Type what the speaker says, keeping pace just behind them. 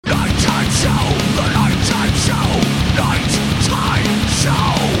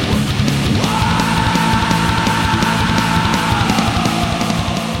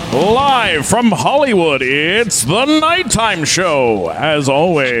Live from Hollywood, it's the Nighttime Show. As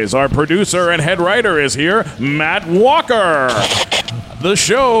always, our producer and head writer is here, Matt Walker. The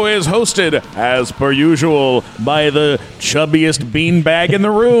show is hosted, as per usual, by the chubbiest beanbag in the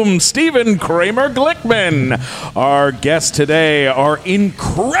room, Stephen Kramer Glickman. Our guests today are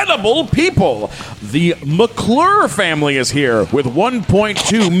incredible people. The McClure family is here with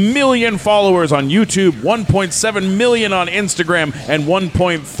 1.2 million followers on YouTube, 1.7 million on Instagram, and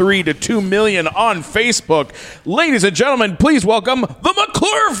 1.3 to 2 million on Facebook. Ladies and gentlemen, please welcome the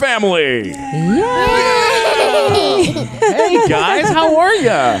McClure family. Yay! Hey guys, how are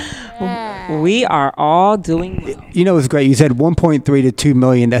you? We are all doing well. You know, it's great. You said 1.3 to 2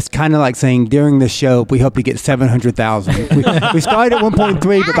 million. That's kind of like saying during the show, we hope to get 700,000. We started at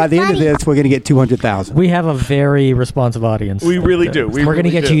 1.3, but by the end of this, we're going to get 200,000. We have a very responsive audience. We really do. We're going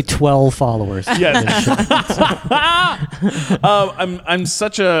to get you 12 followers. Yes. I'm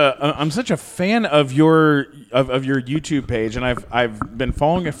such a fan of your YouTube page, and I've been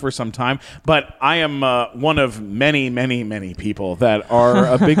following it for some time. But I am one of many people that are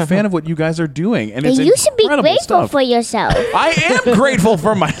a big fan of what you guys are doing, and it's you should be grateful stuff. for yourself. I am grateful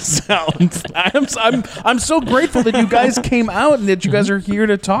for myself. I'm so grateful that you guys came out and that you guys are here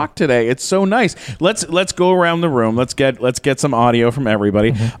to talk today. It's so nice. Let's go around the room. Let's get some audio from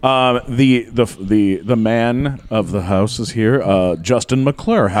everybody. The man of the house is here. Justin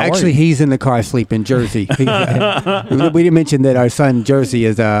McClure. How are you? He's in the car asleep in Jersey. We didn't mention that our son Jersey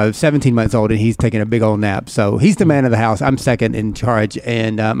is 17 months old and he's taking a big old nap. So he's the man of the house. I'm second in charge,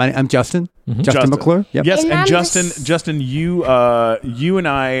 and I'm Justin. Justin McClure. Yep. Yes, and Justin, you and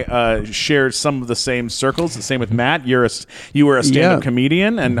I share some of the same circles. The same with Matt. You were a stand-up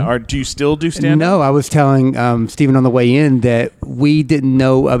comedian, and do you still do stand-up? No, I was telling Stephen on the way in that we didn't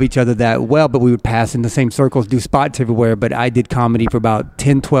know of each other that well, but we would pass in the same circles, do spots everywhere. But I did comedy for about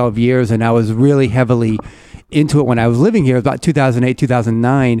 10, 12 years, and I was really heavily into it when I was living here, about 2008,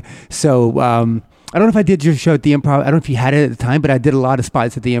 2009. So I don't know if I did your show at the Improv. I don't know if you had it at the time, but I did a lot of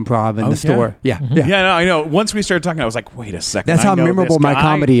spots at the Improv and the store. Yeah. No, I know. Once we started talking, I was like, wait a second. That's how memorable my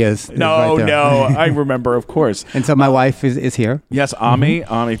comedy is. No, I remember, of course. And so my wife is here. Yes, Ami.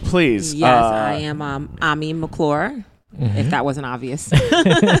 Ami, please. Yes, I am Ami McClure. If that wasn't obvious.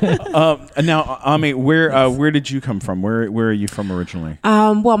 Now, Ami, where did you come from? Where are you from originally?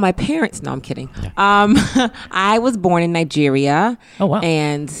 Well, my parents. No, I'm kidding. I was born in Nigeria. Oh wow!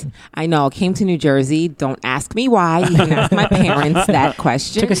 And I came to New Jersey. Don't ask me why. You can ask my parents that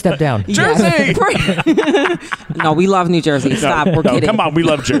question. Took a step down. Jersey. No, we love New Jersey. Stop. We're kidding. Come on, we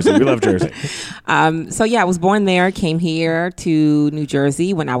love Jersey. We love Jersey. So yeah, I was born there. Came here to New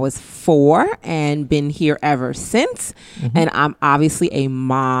Jersey when I was 4, and been here ever since. And I'm obviously a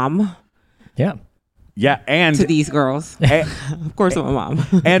mom. Yeah. Yeah, and to these girls, of course, I'm a mom,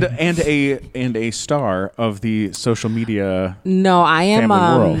 and a star of the social media. No, I am.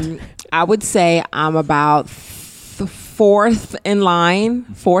 World. I would say I'm about fourth in line.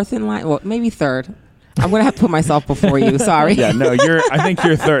 Well, maybe third. I'm gonna have to put myself before you. Sorry. Yeah, no, I think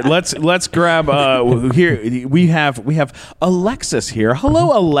you're third. Let's grab. Here we have Alexis here.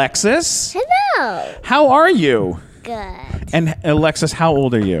 Hello, Alexis. Hello. How are you? Good. And Alexis, how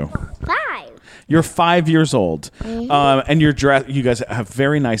old are you? 5. You're 5 years old, and you're dressed. You guys have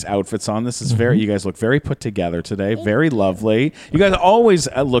very nice outfits on. This is very. You guys look very put together today. Very lovely. You guys always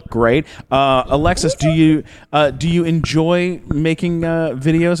look great. Alexis, do you enjoy making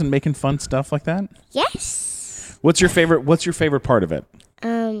videos and making fun stuff like that? Yes. What's your favorite part of it?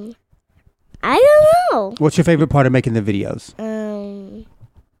 I don't know. What's your favorite part of making the videos? Doing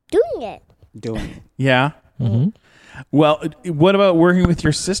it. Yeah. Mm-hmm. Well, what about working with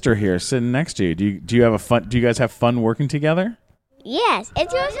your sister here, sitting next to you? Do you have Do you guys have fun working together? Yes,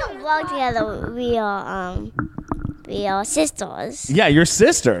 it's also vlog together. We are sisters. Yeah, you're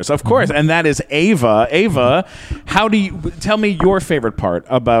sisters, of course, and that is Ava. Ava, tell me your favorite part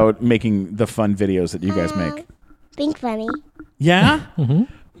about making the fun videos that you guys make? Being funny. Yeah.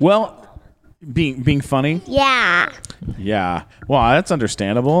 Well, being funny. Yeah. Yeah. Well, that's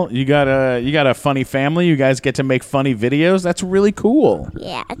understandable. You got a funny family. You guys get to make funny videos. That's really cool.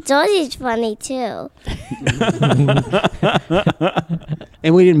 Yeah, Georgie's funny too.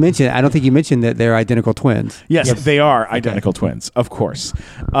 And we didn't mention. I don't think you mentioned that they're identical twins. Yes, they are identical twins, of course.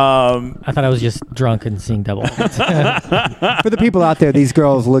 I thought I was just drunk and seeing double. For the people out there, these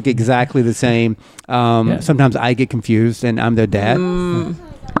girls look exactly the same. Sometimes I get confused, and I'm their dad.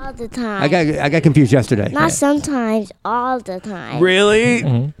 All the time. I got confused yesterday. Not sometimes, all the time. Really?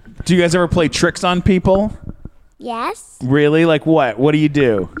 Do you guys ever play tricks on people? Yes. Really? Like what? What do you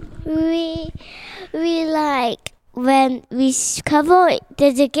do? We like when we cover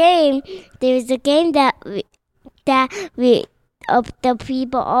there's a game that we the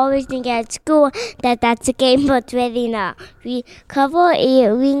people always think at school that's a game, but really not. We cover our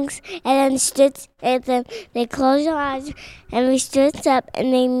earrings and then they close their eyes and we stretch up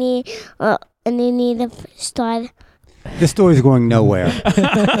and they need to start. The story's going nowhere.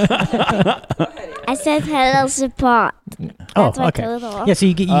 I said hello support. Oh, okay. Yeah, so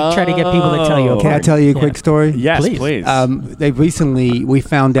you try to get people to tell you. Can I tell you a quick story? Yes, please. We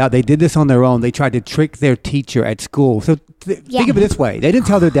found out they did this on their own. They tried to trick their teacher at school. So think of it this way. They didn't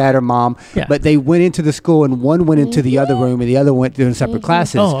tell their dad or mom, but they went into the school and one went into the other room and the other went to separate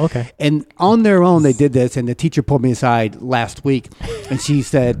classes. Oh, okay. And on their own, they did this. And the teacher pulled me aside last week and she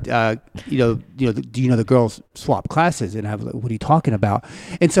said, do you know the girls swap classes? And I was like, what are you talking about?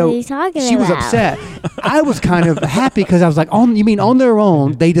 And so she was upset. I was kind of happy because I was like, you mean on their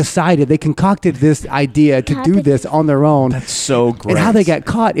own, they decided, they concocted this idea to do this on their own. That's so great. And how they got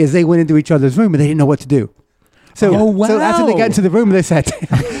caught is they went into each other's room and they didn't know what to do. So after they got into the room, they sat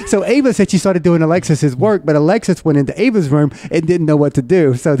down. So Ava said she started doing Alexis's work, but Alexis went into Ava's room and didn't know what to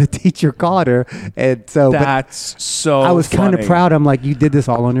do. So the teacher caught her. And so that's so I was kind of proud. I'm like, you did this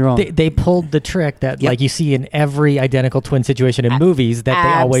all on your own. They pulled the trick that like you see in every identical twin situation in movies that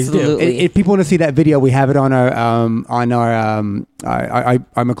they always do. If people want to see that video, we have it on our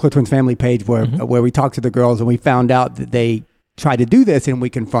McClure Twins family page where we talked to the girls and we found out that they tried to do this and we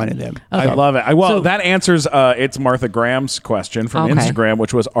confronted them. Okay. I love it. That answers it's Martha Graham's question from Instagram,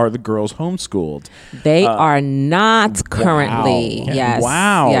 which was, are the girls homeschooled? They are not currently. Wow. Yes.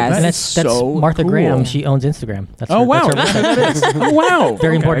 Wow. Yes. And that's so Martha cool. Graham. She owns Instagram. That's wow. That's her Oh, wow.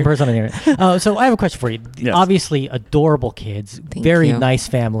 Very important person on the internet. So I have a question for you. Yes. Obviously, adorable kids. Very nice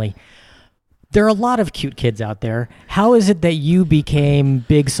family. There are a lot of cute kids out there. How is it that you became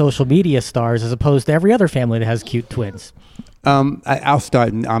big social media stars as opposed to every other family that has cute twins? I'll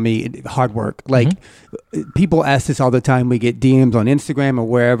start. Hard work. Like people ask this all the time. We get DMs on Instagram or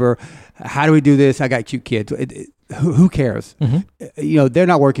wherever. How do we do this? I got cute kids. Who cares? They're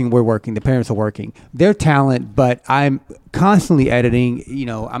not working. We're working. The parents are working. They're talent, but I'm constantly editing.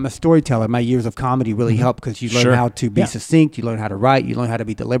 I'm a storyteller. My years of comedy really help because you learn how to be succinct. You learn how to write. You learn how to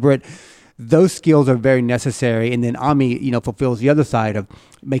be deliberate. Those skills are very necessary. And then Ami, fulfills the other side of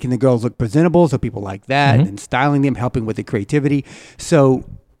making the girls look presentable. So people like that and styling them, helping with the creativity. So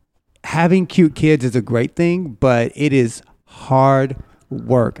having cute kids is a great thing, but it is hard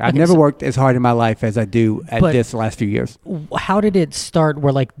work. I've never worked as hard in my life as I do at this last few years. How did it start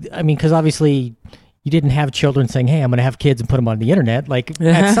because obviously you didn't have children saying, hey, I'm going to have kids and put them on the internet. Like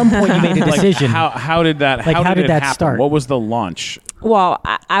at some point you made a decision. How did that happen? Start? What was the launch? Well,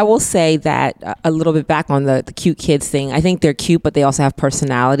 I will say that a little bit back on the cute kids thing. I think they're cute, but they also have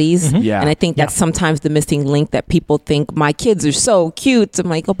personalities. Yeah. And I think that's sometimes the missing link that people think my kids are so cute. I'm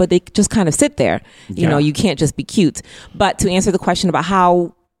like, but they just kind of sit there. You can't just be cute. But to answer the question about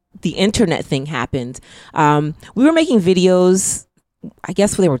how the internet thing happened, we were making videos, I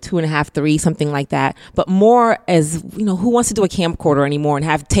guess when they were 2.5, 3, something like that. But more as, who wants to do a camcorder anymore and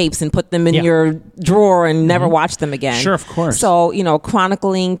have tapes and put them in your drawer and never watch them again? Sure, of course. So,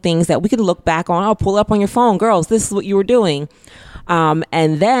 chronicling things that we could look back on. Pull up on your phone. Girls, this is what you were doing.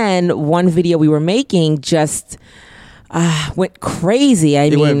 And then one video we were making just went crazy.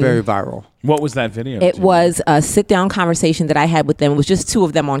 It went very viral. What was that video? It was a sit-down conversation that I had with them. It was just two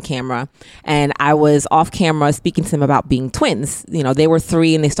of them on camera. And I was off camera speaking to them about being twins. They were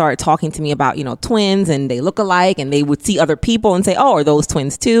 3 and they started talking to me about, twins and they look alike. And they would see other people and say, oh, are those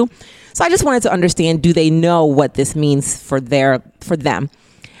twins too? So I just wanted to understand, do they know what this means for them?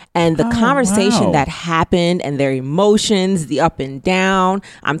 And the conversation that happened and their emotions, the up and down.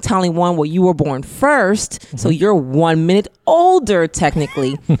 I'm telling one, well, you were born first, so you're 1 minute older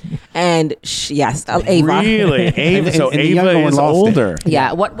technically. And yes, Ava. Really? Ava, so Ava is older.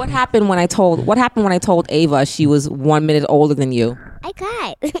 Yeah. What happened when I told Ava she was 1 minute older than you? I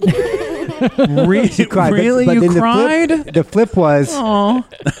cried. Really? She cried. Really? But You then cried? The flip was... And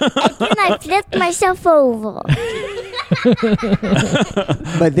then I flipped myself over.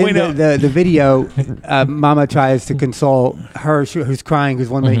 But then the video, Mama tries to console her who's crying, who's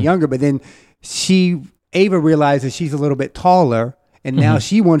 1 minute younger. But then Ava realizes she's a little bit taller. And now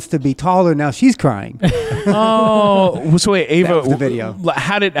she wants to be taller. Now she's crying. Oh, so wait, Ava, that was the video.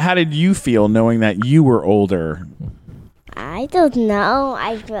 How did you feel knowing that you were older? I don't know.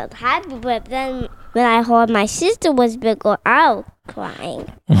 I felt happy, but then when I heard my sister was bigger, I was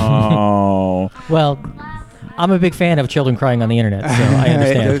crying. Oh. Well, I'm a big fan of children crying on the internet, so I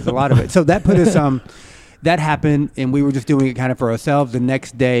understand. There's a lot of it. So that put us, that happened, and we were just doing it kind of for ourselves. The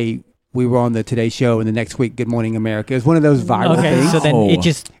next day, we were on the Today Show, and the next week, Good Morning America. It was one of those viral things. So then it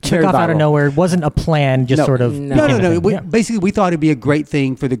just took Very off out viral. of nowhere. It wasn't a plan, just sort of. No. Basically, we thought it'd be a great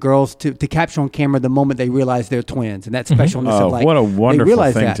thing for the girls to capture on camera the moment they realize they're twins, and that specialness of like, what a wonderful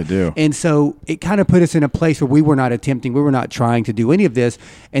they thing that. to do. And so it kind of put us in a place where we were not trying to do any of this.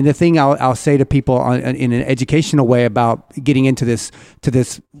 And the thing I'll say to people in an educational way about getting into this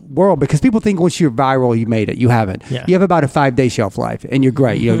world, because people think once you're viral, you made it. You haven't. Yeah. You have about a 5-day shelf life, and you're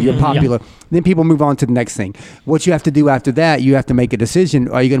great. You're popular. Then people move on to the next thing. What you have to do after that, you have to make a decision.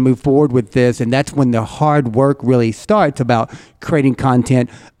 Are you going to move forward with this? And that's when the hard work really starts about creating content,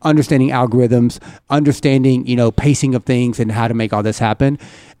 understanding algorithms, understanding, pacing of things and how to make all this happen.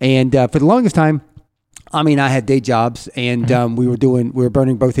 And for the longest time, I had day jobs, and we were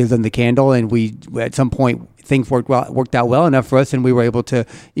burning both ends of the candle, and we at some point things worked out well enough for us, and we were able to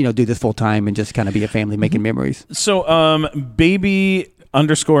do this full time and just kind of be a family making memories. So baby_Mira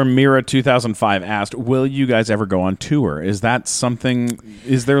 2005 asked, will you guys ever go on tour? Is that something?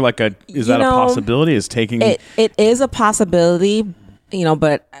 Is there a possibility? Is taking it is a possibility,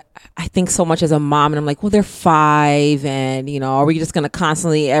 but I think so much as a mom, and I'm like, well, they're 5, and are we just going to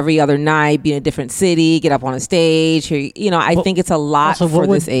constantly every other night be in a different city, get up on a stage? I think it's a lot for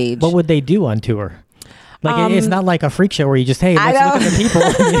this age. What would they do on tour? Like it's not like a freak show where you just, hey, let's look at the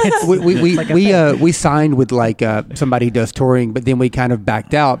people. We signed with somebody who does touring, but then we kind of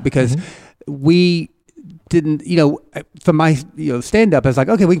backed out because we didn't, for my stand up, I was like,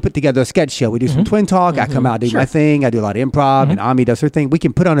 okay, we can put together a sketch show. We do some twin talk. I come out, do my thing. I do a lot of improv, and Ami does her thing. We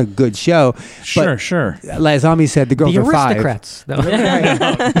can put on a good show. Sure. As Ami said, the girls are 5. Aristocrats. No,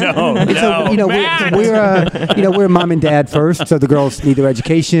 we're mom and dad first, so the girls need their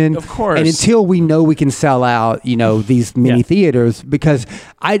education, of course. And until we know we can sell out, these mini theaters, because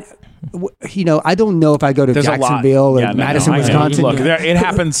I don't know if I go to Jacksonville or Madison, Wisconsin. Look, it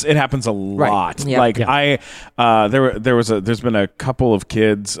happens a lot. Right. There's been a couple of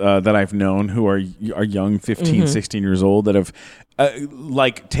kids that I've known who are young, 15, 16 years old, that have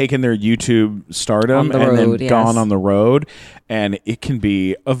taken their YouTube stardom and then gone on the road, and it can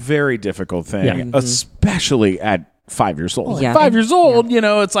be a very difficult thing, especially at 5 years old. 5 years old,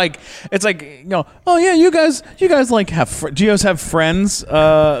 it's like, oh yeah, you guys have, do you guys have friends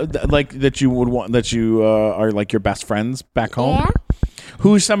that you would want, that you are like your best friends back home? Yeah.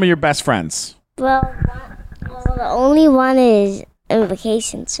 Who's some of your best friends? Well, the only one is on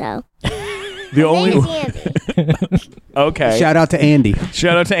vacation, so. The only one. Andy. Okay. Shout out to Andy.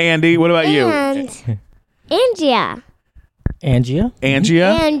 What about you? And Angia. Angia? And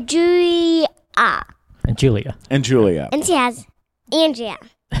Julia. And Julia. And she has Angia.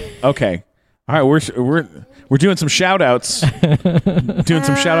 Okay. All right, we're doing some shout outs.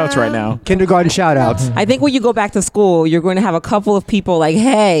 Right now. Kindergarten shout outs. I think when you go back to school, you're going to have a couple of people like,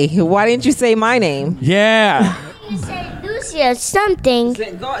 hey, why didn't you say my name? Yeah. You said Lucy or something.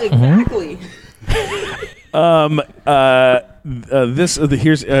 Exactly. This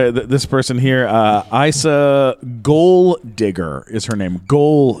person here, Isa Goal Digger is her name.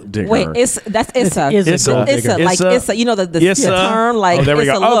 Goal Digger. Wait, that's Issa. Issa. Issa, like Issa. The term, like. Oh, there we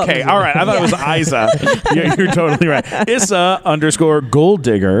Issa go. look. Okay, all right. I thought it was Isa. Yeah, you're totally right. Issa_Goal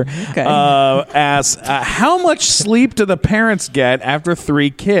Digger asks, how much sleep do the parents get after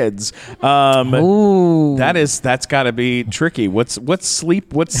 3 kids? Ooh. That's got to be tricky. What's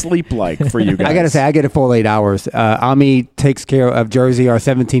sleep like for you guys? I gotta say, I get a full 8 hours. Ami takes care of Jersey, our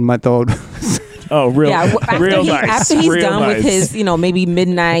 17-month-old. Oh, real nice. After he's done with his, maybe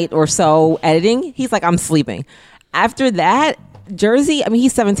midnight or so editing, he's like, I'm sleeping. After that, Jersey,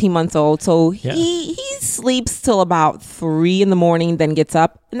 he's 17 months old, so he sleeps till about 3 a.m, then gets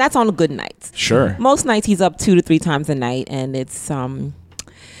up, and that's on good nights. Sure. Most nights he's up 2 to 3 times a night, and it's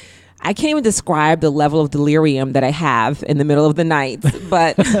I can't even describe the level of delirium that I have in the middle of the night.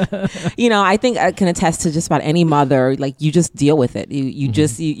 But, I think I can attest to just about any mother. Like, you just deal with it.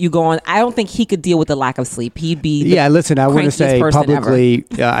 You go on. I don't think he could deal with the lack of sleep. He'd be listen, I want to say publicly,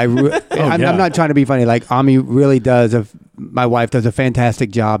 I'm not trying to be funny. Like, Ami really does, my wife does a fantastic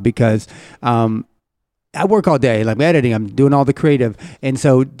job because I work all day, like editing. I'm doing all the creative, and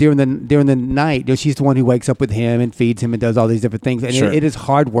so during the night, she's the one who wakes up with him and feeds him and does all these different things. And it is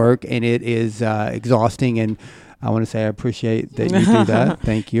hard work, and it is exhausting. And I want to say I appreciate that you do that.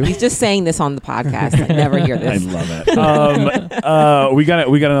 Thank you. He's just saying this on the podcast. I never hear this. I love it. We got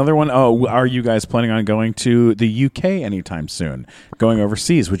another one. Oh, are you guys planning on going to the UK anytime soon? Going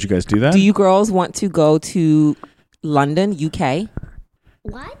overseas? Would you guys do that? Do you girls want to go to London, UK?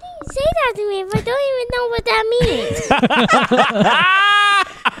 Why do you say that to me if I don't even know what that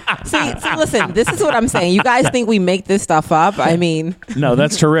means? See, listen, this is what I'm saying. You guys think we make this stuff up? I mean, No,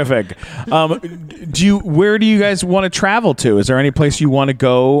 that's terrific. Where do you guys want to travel to? Is there any place you want to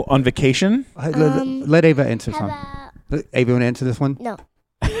go on vacation? Let Ava answer some. Ava, want to answer this one? No.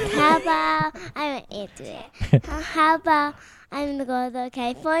 How about I won't answer it. How about I'm gonna go to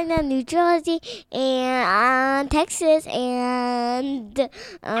California, New Jersey, and Texas, and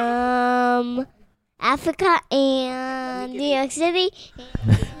Africa, and New York City.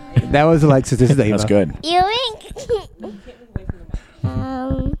 That was Alexis. This is Ava. That's good. Ewing.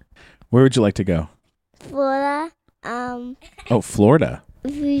 Where would you like to go? Florida. Oh, Florida.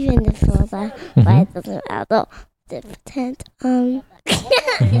 We've been to Florida, but it doesn't matter. Pretend.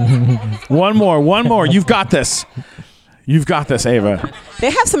 One more. You've got this. You've got this, Ava.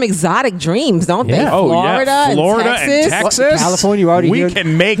 they have some exotic dreams, don't they? Yeah. Oh, Florida, yeah. Florida and Texas. California, you already We here.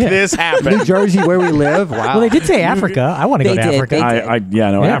 can make this happen. New Jersey, where we live. Wow. Well, they did say Africa. I want to go They to did. Africa. They did.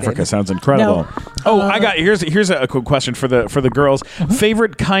 Yeah, Yeah. Africa sounds incredible. No, Here's a quick question for the girls.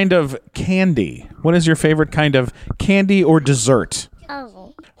 Favorite kind of candy? What is your favorite kind of candy or dessert?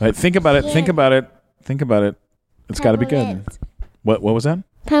 Oh. Right, think about it. Think about it. It's got to be good. Peppermint. What was that?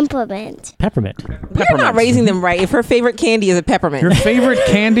 Peppermint. Peppermint. You're not raising them right. If her favorite candy is a peppermint. Your favorite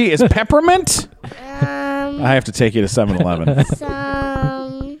candy is peppermint? Um, I have to take you to 7-Eleven.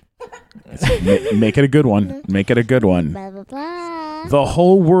 some Make it a good one. Make it a good one. blah blah blah. The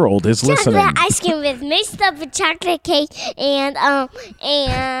whole world is listening. Chocolate ice cream with mixed up with chocolate cake and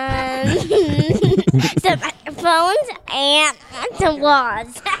some phones and some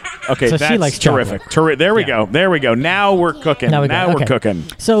walls. Okay, So she that's likes terrific. There we go. There we go. Now we're cooking. Now we go. We're Okay. cooking.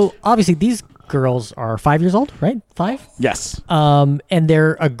 So obviously these girls are 5 years old, right? 5? Yes. And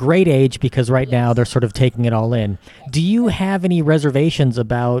they're a great age because right now they're sort of taking it all in. Do you have any reservations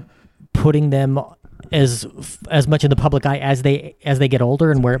about putting them as much in the public eye as they get older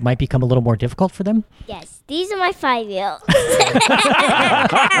and where it might become a little more difficult for them? Yes, these are my 5-year-olds.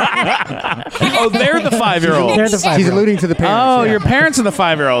 Oh, they're the 5-year-olds. They're the She's 5-year-old. alluding to the parents. Oh, yeah. your parents are the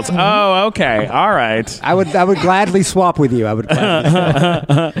 5-year-olds. Oh, okay. All right. I would gladly swap with you. I would gladly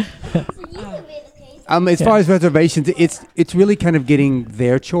swap. As far as reservations, it's really kind of getting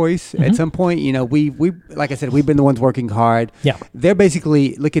their choice. At some point, we like I said, we've been the ones working hard. Yeah. They're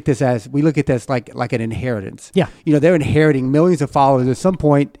basically look at this like an inheritance. Yeah. They're inheriting millions of followers at some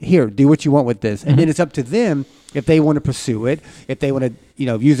point. Here, do what you want with this. And then it's up to them if they want to pursue it, if they want to,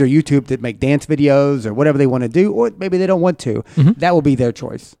 use their YouTube to make dance videos or whatever they want to do, or maybe they don't want to. That will be their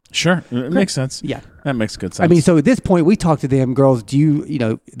choice. Sure. It makes sense. Yeah. That makes good sense. I mean, so at this point, we talk to them, girls,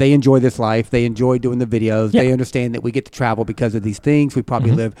 they enjoy this life. They enjoy doing the videos. Yeah. They understand that we get to travel because of these things. We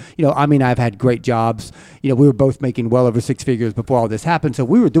probably live, I've had great jobs. We were both making well over 6 figures before all this happened. So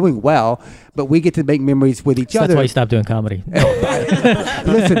we were doing well, but we get to make memories with each So other. that's why you stopped doing comedy.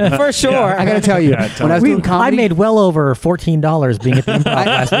 Listen, For sure. I got to tell you, when I was doing I comedy, made well over $14 being at the improv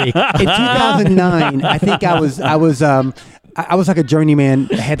last week. in 2009, I think I was like a journeyman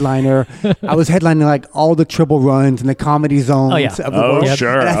headliner. I was headlining like all the triple runs and the comedy zones Oh, yeah. of the Oh, world.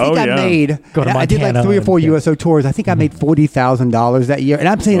 sure. And I think Oh, I yeah. made. Go to I did like Montana 3 or 4 and- yeah. USO tours. I think I made $40,000 that year. And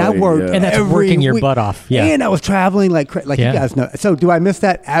I'm saying I Oh, worked, yeah. And that's every working your week. butt off. Yeah. And I was traveling like Yeah. you guys know. So do I miss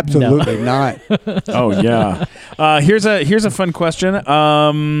that? Absolutely not. Oh yeah. Here's a fun question.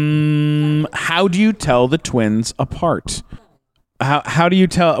 How do you tell the twins apart? How do you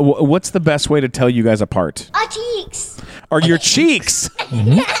tell? What's the best way to tell you guys apart? Our cheeks. Are your cheeks?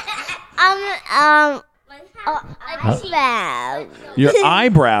 Eyebrows. Your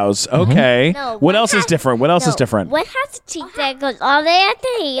eyebrows? Okay. No, What one else is has- different? What else is different? One has a cheek that goes all the way out to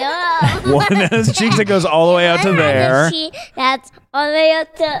here. One has cheeks that goes all the way out to One has there. a cheek that's all the way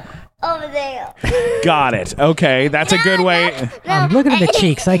up to over there. Got it. Okay, that's a good way. I'm looking at the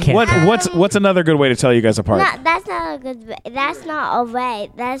cheeks. I can't. What's another good way to tell you guys apart? No, that's not a good way. That's not a way.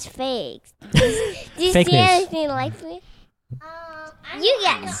 That's fake. Do you Fake see news. anything like me? You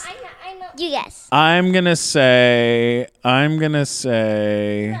guess. I know. You guess. I'm gonna say I'm gonna-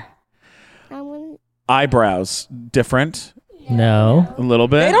 eyebrows different No. a little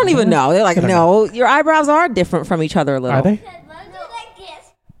bit. They don't even know. They're like, no, your eyebrows are different from each other a little. Are they?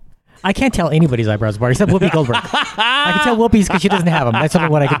 I can't tell anybody's eyebrows apart except Whoopi Goldberg. I can tell Whoopi's because she doesn't have them. That's only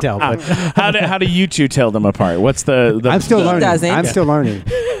what I can tell. But How do you two tell them apart? What's the I'm still learning. doesn't. I'm still learning.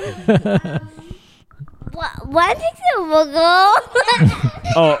 One takes a wiggle.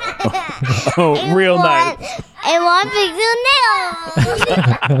 Oh, real nice. And one big nail.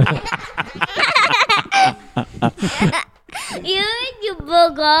 You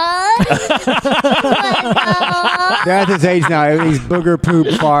booger. They're at this age now. He's booger poop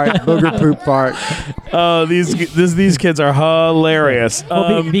fart, booger poop fart. Oh, these kids are hilarious.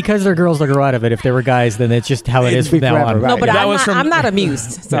 Well, because they're girls, they'll grow out of it. If they were guys, then it's just how it is from now forever, on. right. No, but That was I'm not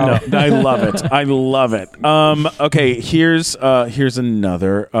amused. So. No, I love it. I love it. Okay, here's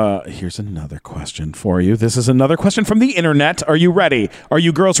another question for you. This is another question from the internet. Are you ready? Are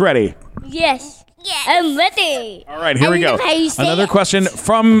you girls ready? Yes. Yes. I'm ready. All right, here we go. How you say Another it. question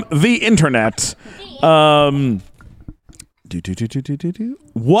from the internet.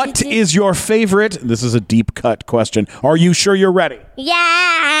 What is your favorite? This is a deep cut question. Are you sure you're ready?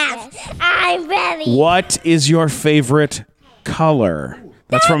 Yes. I'm ready. What is your favorite color?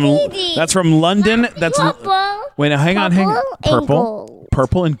 That's from London. That's purple. Wait, hang on. And gold.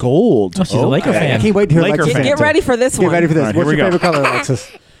 Purple and gold. Oh, she's a Laker I fan. can't wait to hear Laker Alexis fan. Get answer. ready for this Get one. ready for this. All right, What's here your we go. favorite color,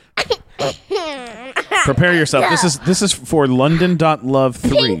 Alexis? Prepare yourself. This is for London.love3.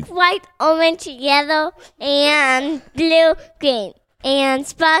 Pink, white, orange, yellow, and blue, green, and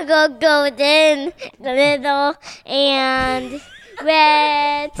sparkle, golden, glitter, and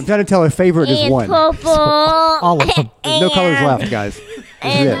red, I'm trying to tell her favorite is and one. purple. All of them. There's no colors left, guys. This is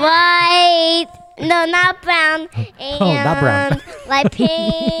And it. white. No, not brown. And not brown. Like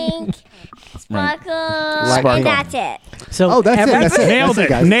pink, sparkle, and that's it. So Oh, that's it. That's it. Nailed That's it.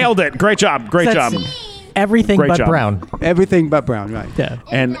 guys. Nailed it. Great job. Great That's job. everything Great but job. brown. Everything but brown, right? Yeah.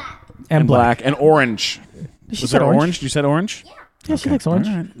 And And black. and orange. She Was said it orange. orange? You said orange? Yeah, she likes orange.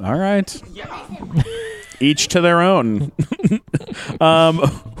 All right. Each to their own.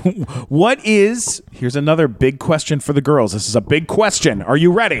 Here's another big question for the girls. This is a big question. Are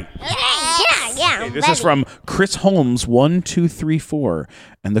you ready? Yeah. This is from Chris Holmes 1234,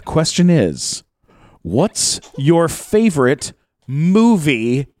 and the question is, what's your favorite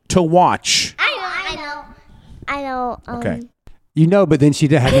movie to watch? I know. Okay. You know, but then she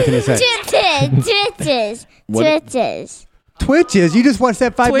had nothing to say. Twitches. Twitches. You just watched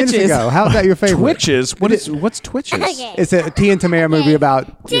that 5 minutes Twitches. ago. How's that your favorite? Twitches? What's Twitches? Okay. It's a T and Tamara movie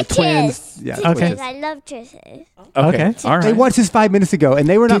about Twitches. twins. Yeah. Okay. I love twitches. Okay. All right. They watched this 5 minutes ago, and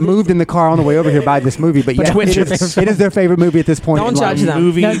they were not moved in the car on the way over here by this movie. But yeah, Twitches. it is their favorite movie at this point. Don't in judge life. them.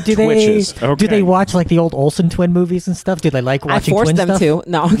 Movie Now, do Twitches. they Okay. watch like the old Olsen twin movies and stuff? Do they like I watching forced twin them stuff? to.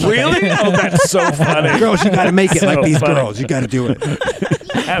 No. Really? Oh, that's so funny. Girls, you got to make it like So these funny. girls. You got to do it.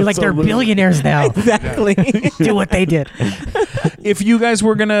 You're like they're Absolutely. billionaires now. Exactly. Do what they did. If you guys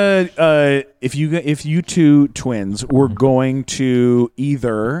were gonna, if you two twins were going to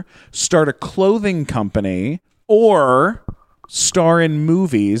either start a clothing company or star in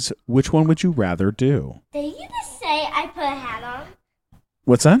movies, which one would you rather do? Did you just say I put a hat on?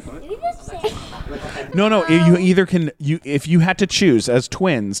 What's that? Did you just say? No. You either can if you had to choose as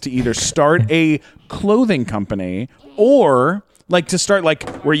twins to either start a clothing company or like to start like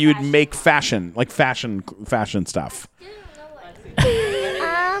where you would make fashion stuff.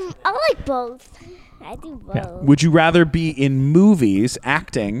 I like both. I do both. Would you rather be in movies,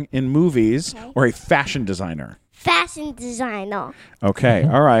 acting in movies, or a fashion designer? Fashion designer. Okay,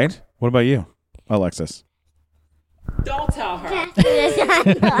 all right. What about you, Alexis? Don't tell her. Fashion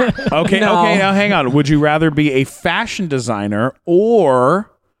designer. Okay, No. okay. Now hang on. Would you rather be a fashion designer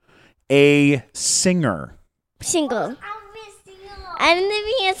or a singer? Single. I'm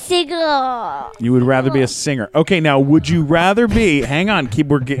living a single. You would rather be a singer. Okay, now would you rather be? Hang on. Keep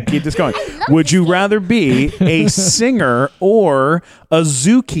this going. Would you rather be a singer or a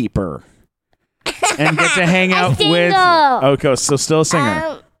zookeeper? And get to hang out with. Okay, so still a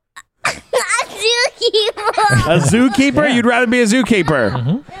singer. A zookeeper. A zookeeper? You'd rather be a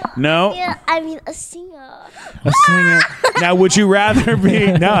zookeeper? No, Yeah, I mean a singer. a singer. Now, would you rather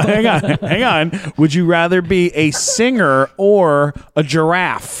be? No, hang on. Would you rather be a singer or a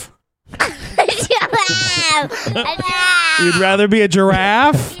giraffe? You'd rather be a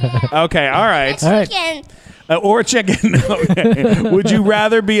giraffe? Okay, all right. All right. Chicken. Or a chicken. Okay. Would you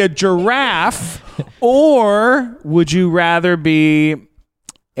rather be a giraffe or would you rather be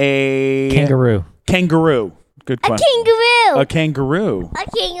a Kangaroo. kangaroo? Good question. Kangaroo. A kangaroo. A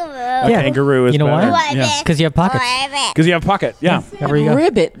kangaroo. A Yeah. kangaroo is You know why? better. What Yeah. is- Because you have pockets. Because you have a pocket. Yeah. There you go.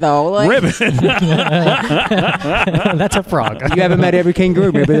 Ribbit though. Like, Ribbon. That's a frog. You haven't met every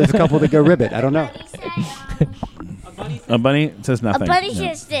kangaroo. Maybe there's a couple that go ribbit. I don't know. A bunny says A nothing. bunny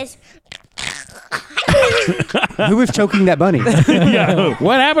Yeah. says this. Who was choking that bunny? Yeah.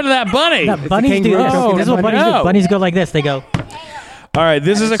 What happened to that bunny? No, bunnies do. kangaroo This choking is that what bunny. bunnies No. do. Bunnies go like this. They go. All right,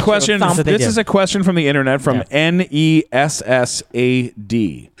 this is a question. That's what they This do. is a question from the internet from NESSAD.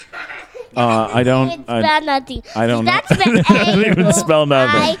 I don't. Spell nothing. I don't know. That's the Doesn't even spell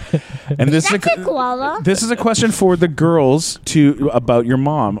nothing. And this is That's a koala. This is a question for the girls about your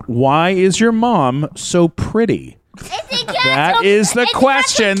mom. Why is your mom so pretty? That is the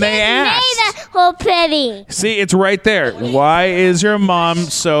question they asked. Oh, pretty. See, it's right there. Why is your mom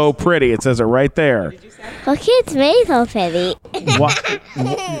so pretty? It says it right there. Her kids made so pretty.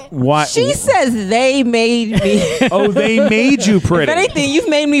 Why? She says they made me. Oh, they made you pretty. If anything, you've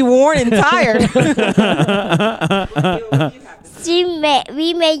made me worn and tired.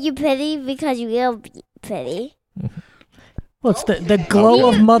 We made you pretty because you will be pretty. Well, it's the glow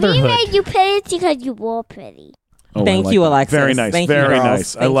of motherhood. We made you pretty because you were pretty. Oh, Thank you, Alexis. Very nice. Thank you, Very girls.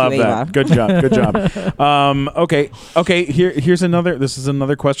 nice. I Thank love you, that. Ava. Good job. Good job. Okay. Here's another. This is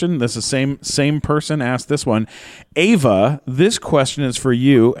another question. This is same person asked this one. Ava, this question is for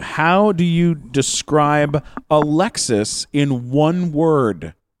you. How do you describe Alexis in one word?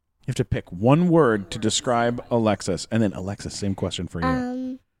 You have to pick one word to describe Alexis, and then Alexis, same question for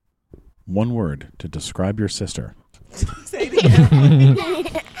you. One word to describe your sister.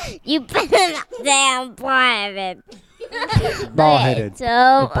 You better not damn private. Bald-headed.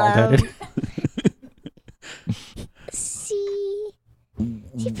 So, Bald-headed. she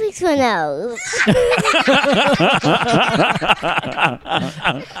picks her nose.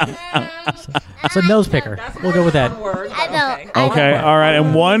 It's a nose picker. We'll go with that. Okay. All right.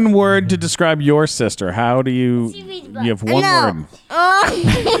 And one word to describe your sister. How do you? You have one word.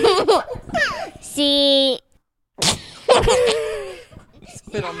 She.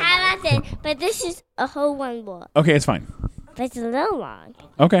 But this is a whole one word. Okay, it's fine. But it's a little long.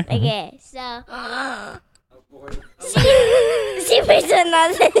 Okay. Okay, so she picks her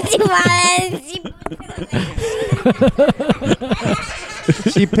nose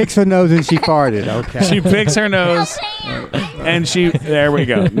She picks her nose and she farted. Okay. She picks her nose, and there we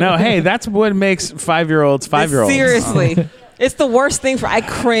go. No, hey, that's what makes 5-year-olds 5-year-olds. Seriously. It's the worst thing I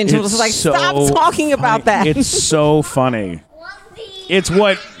cringe. It was like, stop talking about that. It's so funny. It's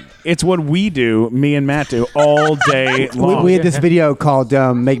what we do, me and Matt do, all day long. We had this video called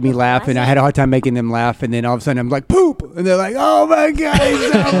Make Me Laugh, and I had a hard time making them laugh, and then all of a sudden I'm like, poop! And they're like, oh my God,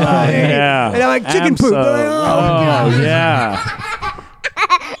 it's so funny! Yeah. And I'm like, chicken poop! They're like, oh my God. Yeah.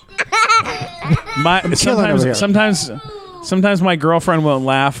 Sometimes my girlfriend won't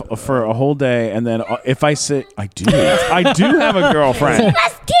laugh for a whole day, and then if I say, I do have a girlfriend. She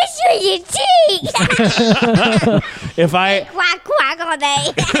must kiss you in your cheek. If I quack quack all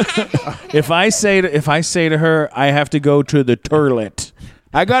day. if I say to her, I have to go to the toilet.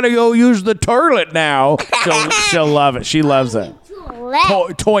 I gotta go use the toilet now. She'll love it. She loves it.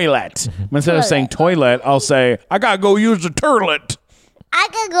 Toilet. Instead of saying toilet, I'll say, I gotta go use the toilet. I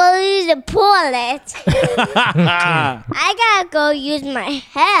gotta go use the toilet. I gotta go use my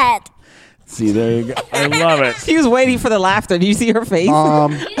head. See, there you go. I love it. She was waiting for the laughter. Do you see her face?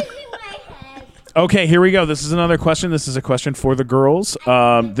 Okay, here we go. This is another question. This is a question for the girls.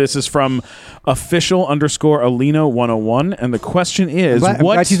 This is from official_Alina101, and the question is, I'm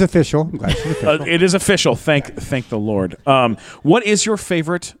glad she's official. It is official. Thank the Lord. What is your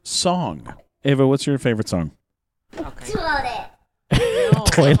favorite song? Ava, what's your favorite song? Toilet.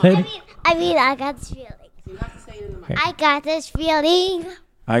 Toilet. I got this feeling. I got this feeling.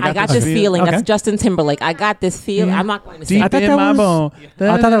 I got this feeling. Okay. That's Justin Timberlake. I got this feeling. I'm not going to say Deep it. I thought in my bone.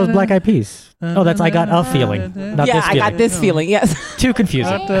 I thought that was Black Eyed Peas. Oh, that's I got a feeling. Not Yeah, this I feeling. got this feeling. Yes. Too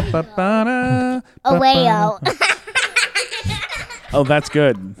confusing. A whale. Oh, that's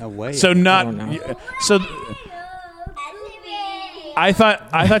good. whale. So not. So I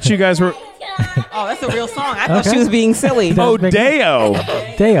thought you guys were. Oh, that's a real song. I thought she was being silly. Oh, Deo.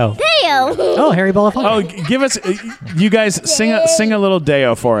 Deo. Deo. Oh, Harry Belafonte. Oh, give us. You guys sing a little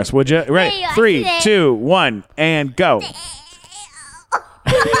Deo for us, would you? Ready? Deo, 3, Deo. 2, 1, and go.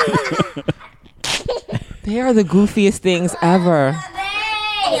 They are the goofiest things ever.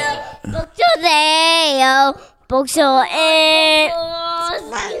 Deo. Bookstore and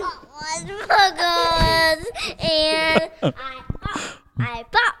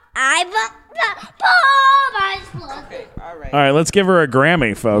All right, let's give her a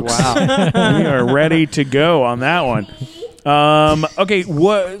Grammy, folks. Wow. We are ready to go on that one. Okay,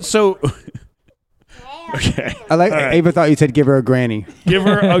 what? So, okay. I like. All right. Ava thought you said give her a granny. Give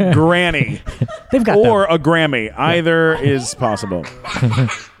her a granny They've got or a Grammy. Either is possible.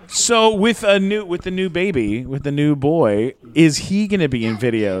 So with the new baby, with the new boy, is he going to be in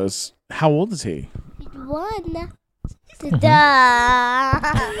videos? How old is he? one. Duh.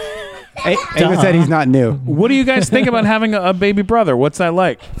 Ava said he's not new. What do you guys think about having a baby brother? What's that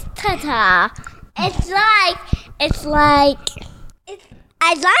like? Ta-ta. It's like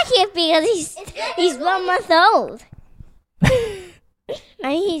I like it because he's 1 month old.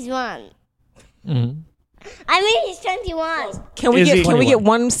 And he's one. Mm-hmm. I mean, he's 21. Can we get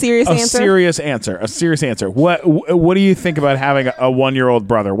one serious answer? A serious answer. What do you think about having a 1-year-old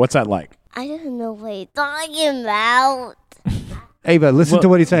brother? What's that like? I don't know what you're talking about. Ava, listen to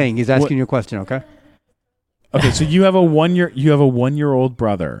what he's saying. He's asking you a question, okay? Okay, so you have a 1-year-old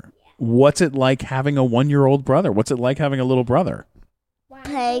brother. What's it like having a 1-year-old brother? What's it like having a little brother?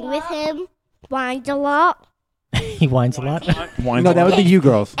 Playing with him, whines a lot. He whines a lot. No, that would be you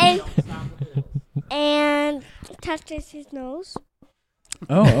girls. And touches his nose.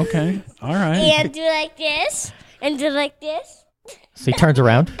 Oh, okay. All right. And do like this. And do like this. So he turns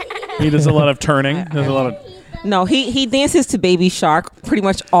around. He does a lot of turning. No, he dances to Baby Shark pretty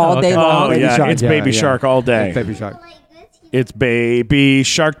much all day long. Oh, yeah. Shark, It's Baby Shark all day. It's Baby Shark. It's Baby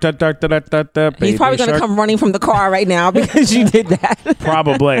Shark. Da, da, da, da, da, da, He's probably going to come running from the car right now because you did that.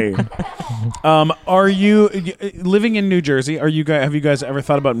 Probably. Are you living in New Jersey? Have you guys ever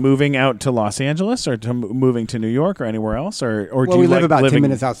thought about moving out to Los Angeles or moving to New York or anywhere else? Or do you we live like about living 10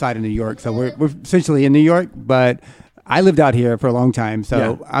 minutes outside of New York, so we're essentially in New York. But I lived out here for a long time,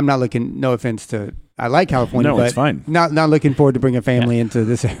 so I'm not looking. No offense to. I like California, but it's fine. Not looking forward to bring a family into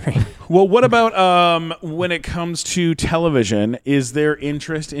this area. Well, what about when it comes to television? Is there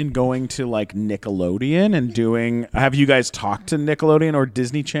interest in going to like Nickelodeon and doing? Have you guys talked to Nickelodeon or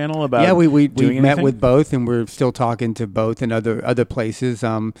Disney Channel about? Yeah, we doing met anything? with both, and we're still talking to both and other places.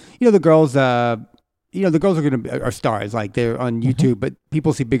 The girls. The girls are stars, like they're on YouTube, but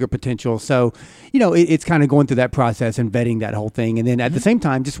people see bigger potential. So, it's kind of going through that process and vetting that whole thing. And then at the same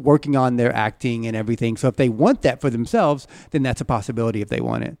time, just working on their acting and everything. So if they want that for themselves, then that's a possibility if they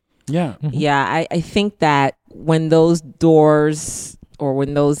want it. Yeah. Yeah, I think that when those doors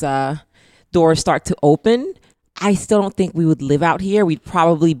start to open, I still don't think we would live out here. We'd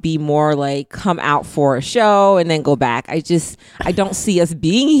probably be more like come out for a show and then go back. I don't see us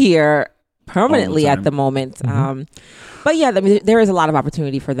being here permanently at the moment. But yeah, there is a lot of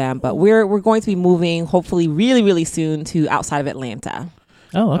opportunity for them. But we're going to be moving hopefully really, really soon to outside of Atlanta.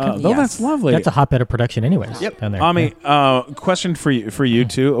 Oh, okay. That's lovely. That's a hotbed of production anyways. Yep. Down there. Ami, question for you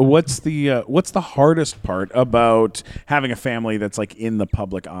two. What's the hardest part about having a family that's like in the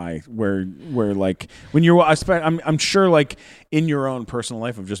public eye, where like when you're, I'm sure like in your own personal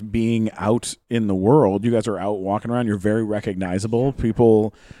life of just being out in the world, you guys are out walking around. You're very recognizable.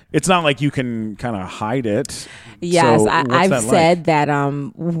 People, it's not like you can kind of hide it. Yes, So I've said that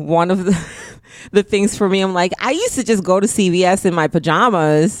one of the things for me, I'm like, I used to just go to CVS in my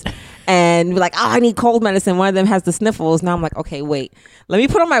pajamas and be like, oh, I need cold medicine. One of them has the sniffles. Now I'm like, okay, wait, let me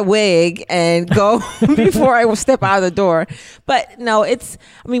put on my wig and go before I step out of the door. But no,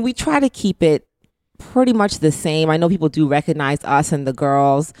 we try to keep it pretty much the same. I know people do recognize us and the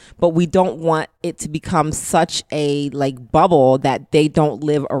girls, but we don't want it to become such a like bubble that they don't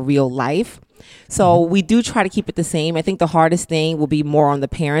live a real life. So we do try to keep it the same. I think the hardest thing will be more on the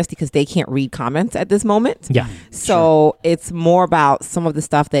parents because they can't read comments at this moment. Yeah. So it's more about some of the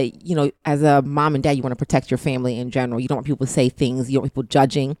stuff that, as a mom and dad, you want to protect your family in general. You don't want people to say things. You don't want people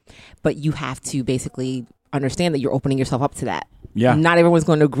judging, but you have to basically understand that you're opening yourself up to that. Yeah. Not everyone's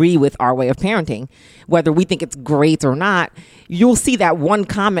going to agree with our way of parenting. Whether we think it's great or not, you'll see that one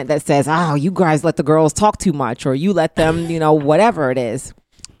comment that says, oh, you guys let the girls talk too much, or you let them, whatever it is.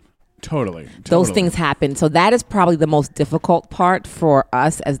 Totally. Those things happen. So that is probably the most difficult part for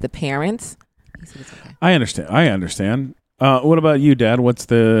us as the parents. I understand. What about you, Dad? What's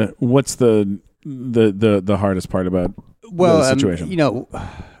the hardest part about the situation?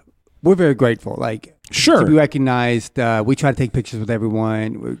 We're very grateful. Like, sure, to be recognized. We try to take pictures with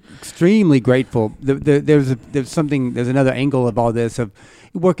everyone. We're extremely grateful. There's another angle of all this of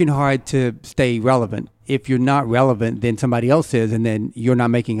working hard to stay relevant. If you're not relevant, then somebody else is, and then you're not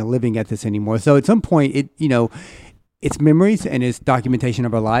making a living at this anymore. So at some point, it's memories and it's documentation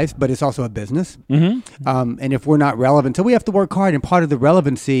of our lives, but it's also a business. And if we're not relevant, so we have to work hard. And part of the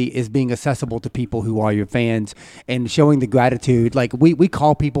relevancy is being accessible to people who are your fans and showing the gratitude. Like we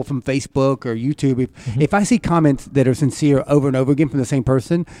call people from Facebook or YouTube. If I see comments that are sincere over and over again from the same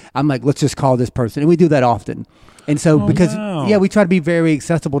person, I'm like, let's just call this person. And we do that often. And so we try to be very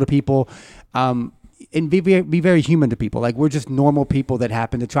accessible to people. And be very human to people. Like, we're just normal people that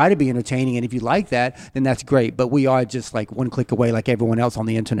happen to try to be entertaining. And if you like that, then that's great. But we are just like one click away like everyone else on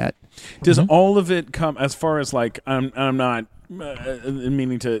the internet. Does all of it come as far as like, I'm not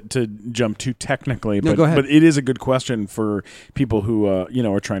meaning to jump too technically, No, but go ahead. but it is a good question for people who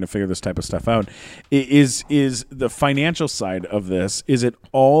are trying to figure this type of stuff out. Is the financial side of this? Is it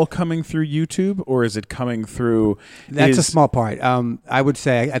all coming through YouTube, or is it coming through? That's a small part. I would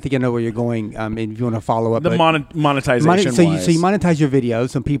say I think I know where you're going. And if you want to follow up, the monetization. So you monetize your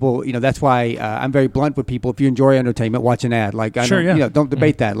videos. Some people, that's why I'm very blunt with people. If you enjoy entertainment, watch an ad. Like don't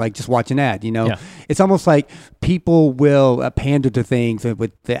debate that. Like just watch an ad. It's almost like people will pander to things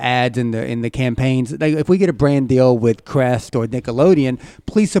with the ads and the campaigns. Like if we get a brand deal with Crest or Nickelodeon,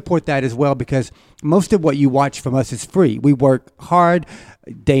 please support that as well, because most of what you watch from us is free. We work hard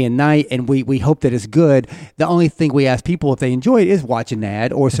day and night, and we hope that it's good. The only thing we ask people if they enjoy it is watch an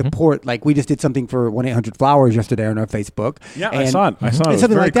ad or support. Like we just did something for 1-800-Flowers yesterday on our Facebook. Yeah, I saw it. And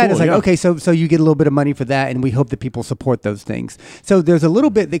something like that. Cool, it's like, okay, so you get a little bit of money for that, and we hope that people support those things. So there's a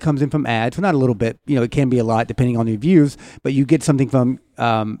little bit that comes in from ads. Well, not a little bit. It can be a lot depending on your views, but you get something from,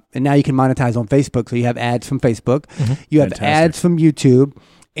 and now you can monetize on Facebook. So you have ads from Facebook. You have ads from YouTube.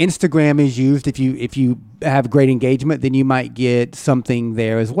 Instagram is used if you have great engagement, then you might get something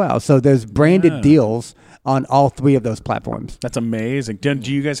there as well. So there's branded deals on all three of those platforms. That's amazing.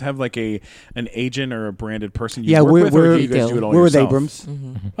 Do you guys have like an agent or a branded person you work with, or do you we're guys do it all with yourself? Abrams.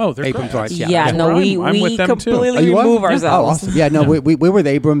 Oh, they're Abrams, great. right? Yeah, no, we with them too. completely remove ourselves. Oh, awesome. Yeah, no, we're with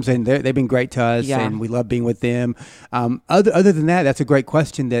Abrams, and they've been great to us, and we love being with them. Other than that, that's a great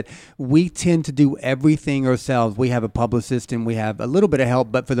question. That we tend to do everything ourselves. We have a publicist, and we have a little bit of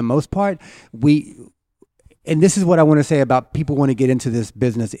help, but for the most part, and this is what I want to say about people want to get into this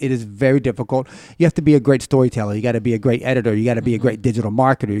business. It is very difficult. You have to be a great storyteller. You got to be a great editor. You got to be a great digital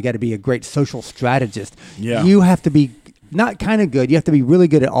marketer. You got to be a great social strategist. Yeah. You have to be not kind of good. You have to be really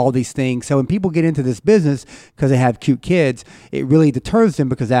good at all these things. So when people get into this business because they have cute kids, it really deters them,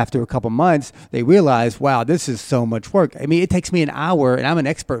 because after a couple months, they realize, wow, this is so much work. I mean, it takes me an hour, and I'm an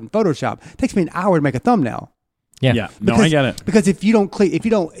expert in Photoshop. It takes me an hour to make a thumbnail. Yeah. No, I get it. Because if you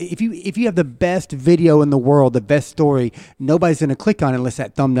have the best video in the world, the best story, nobody's going to click on it unless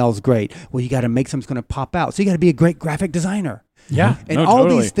that thumbnail's great. Well, you got to make something that's going to pop out. So you got to be a great graphic designer. Yeah, and all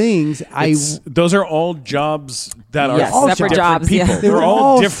these things, those are all jobs that are all separate jobs. People. Yeah. They're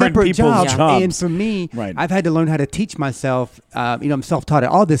all different people's jobs. And for me, I've had to learn how to teach myself. I'm self-taught at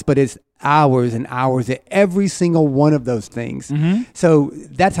all this, but it's hours and hours at every single one of those things. So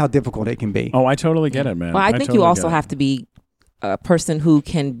that's how difficult it can be. Oh, I totally get it, man. Well, I think you also have to be a person who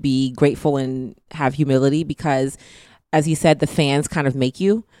can be grateful and have humility, because, as you said, the fans kind of make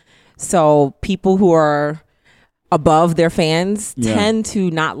you. So people who are above their fans tend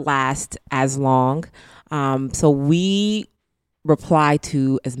to not last as long. So we reply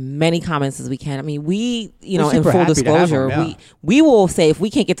to as many comments as we can. I mean, we, in full disclosure, we will say if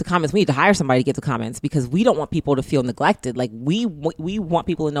we can't get to comments, we need to hire somebody to get to comments, because we don't want people to feel neglected. Like we want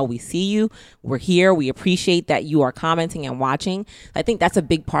people to know we see you, we're here, we appreciate that you are commenting and watching. I think that's a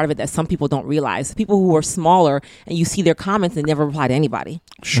big part of it that some people don't realize. People who are smaller and you see their comments and never reply to anybody.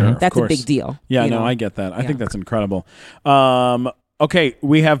 Sure, that's a big deal. Yeah, no, I get that. I think that's incredible. Okay,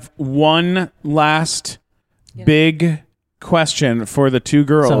 we have one last big question for the two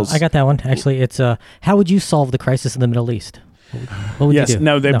girls. So I got that one. Actually, it's how would you solve the crisis in the Middle East? What would you do?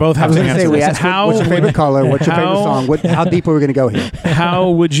 No, they both have to answer we this. asked, what's your favorite color? What's your favorite song? How deep are we going to go here? How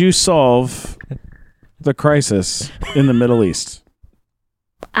would you solve the crisis in the Middle East?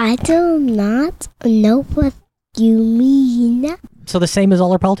 I do not know what you mean. So the same as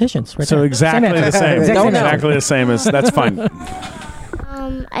all our politicians, right? So there. exactly the same. Exactly the same as that's fine.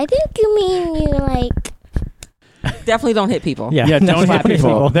 I think you mean Definitely don't hit people. Yeah, don't hit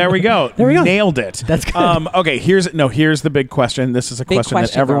people. There we go. There we go. Nailed it. That's good. Okay, here's the big question. This is a question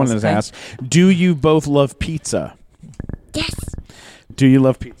that everyone has asked. Do you both love pizza? Yes. Do you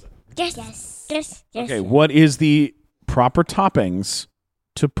love pizza? Yes. Yes. Yes. Okay, what is the proper toppings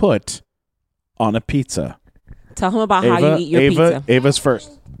to put on a pizza? Tell him about how you eat your pizza. Ava's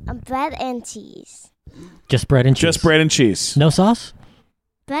first. Bread and cheese. Just bread and cheese. Just bread and cheese. No sauce?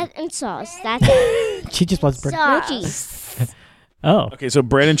 Bread and sauce. That's it. She just wants bread. No cheese. Oh. Okay, so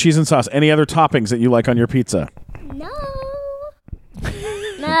bread and cheese and sauce. Any other toppings that you like on your pizza? No.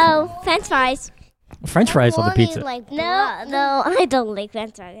 No. French fries. French fries on the pizza. No, I don't like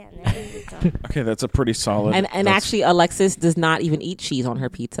French fries on the pizza. Okay, that's a pretty solid. And actually, Alexis does not even eat cheese on her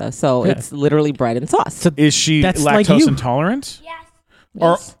pizza, so it's literally bread and sauce. So is she lactose intolerant?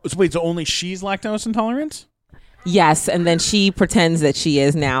 Yes. Or wait, so only she's lactose intolerant? Yes, and then she pretends that she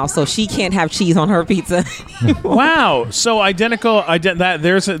is now, so she can't have cheese on her pizza. Wow. So identical.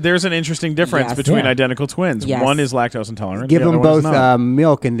 There's an interesting difference Yes. between Yeah. identical twins. Yes. One is lactose intolerant. Give the other them one is both not.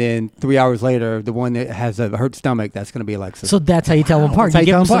 milk, and then 3 hours later, the one that has a hurt stomach, that's going to be Alexis. So that's how you tell them apart. That's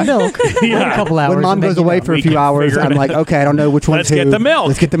You how give you them tell some 'em milk, wait a couple hours. when mom and then goes you away know. for a We few can hours, figure I'm it like, okay, I don't know which one Let's to. get the milk.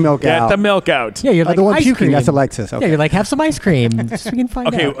 Let's get the milk Get out. the milk out. Yeah, you're like the one ice puking, cream. that's Alexis. Okay. Yeah, you're like, have some ice cream. Just so we can find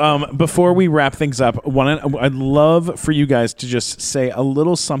Okay, out. before we wrap things up, I'd love for you guys to just say a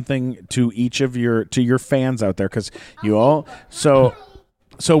little something to each of your fans out there, because you all. So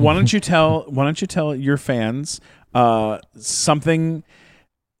why don't you tell your fans something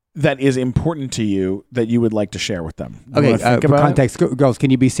that is important to you that you would like to share with them? You Okay, wanna think for about it? context, girls, can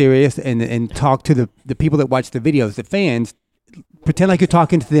you be serious and talk to the people that watch the videos, the fans? Pretend like you're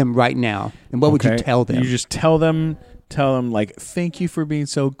talking to them right now. And what would you Okay. tell them? You just tell them like, thank you for being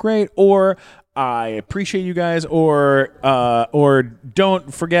so great, or I appreciate you guys, or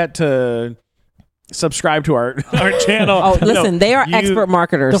don't forget to subscribe to our channel. Oh, listen, they are you- expert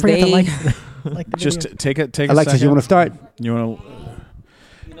marketers. Don't forget They, to like the Just video. take a Alexis, second. you want to start? You want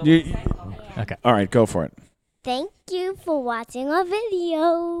to? Okay. All right, go for it. Thank you for watching our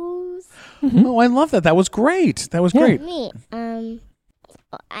videos. Oh, I love that. That was great. That was great. Me,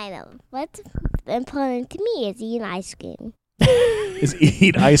 I know. What's important to me is eating ice cream. Is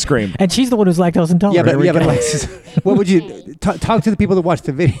eat ice cream. And she's the one who's lactose intolerant. Yeah, but Alexis, what would you talk to the people that watch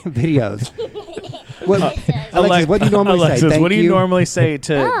the videos? Alexis, what do you normally Alexis, say? Thank what do you you. normally say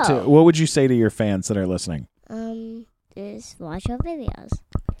to? Oh. What would you say to your fans that are listening? Just watch our videos.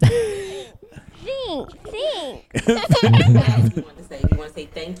 Think. you want to say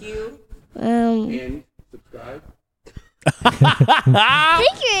thank you? And subscribe.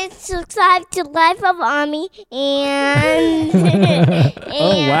 Thank you. Subscribe to Life of Army and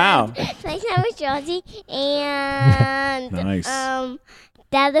Oh, wow. Playtime with Josie and Nice.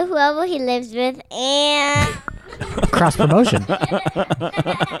 Dad or whoever he lives with and Cross promotion.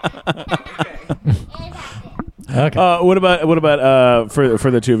 Okay. What about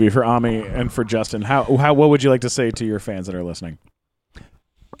for the two of you, for Ami and for Justin? What would you like to say to your fans that are listening?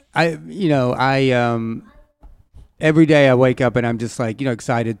 I every day I wake up and I'm just like,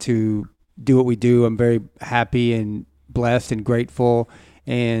 excited to do what we do. I'm very happy and blessed and grateful.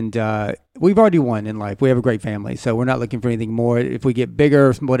 And we've already won in life. We have a great family, so we're not looking for anything more. If we get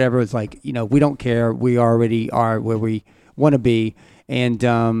bigger, whatever, it's like, we don't care. We already are where we want to be. And,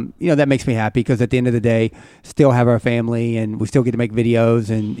 that makes me happy because at the end of the day, still have our family and we still get to make videos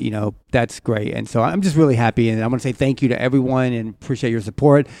and, that's great. And so I'm just really happy. And I want to say thank you to everyone and appreciate your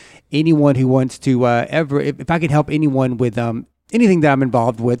support. Anyone who wants to if I can help anyone with anything that I'm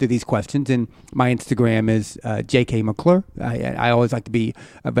involved with these questions, and my Instagram is JK McClure. I always like to be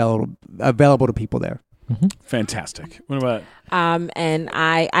available to people there. Fantastic. What about? And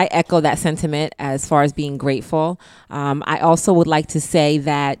I echo that sentiment as far as being grateful. I also would like to say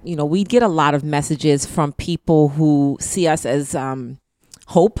that, we get a lot of messages from people who see us as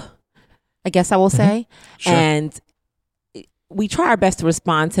hope, I guess I will say. Sure. And we try our best to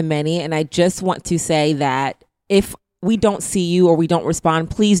respond to many. And I just want to say that if we don't see you or we don't respond,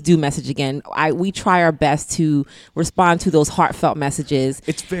 please do message again. We try our best to respond to those heartfelt messages.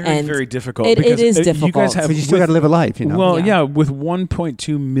 It's very, And very difficult. it because is You guys difficult. have But you still got to live a life, Well, Yeah. yeah, with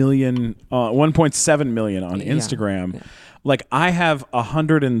 1.2 million, 1.7 million on Yeah. Instagram. Yeah. Like I have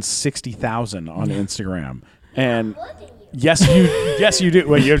 160,000 on Instagram, and yes, you do.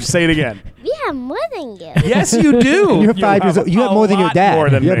 Wait, you have to say it again. we have more than you. Yes, you do. You're 5 years old. You have a more than your lot dad. more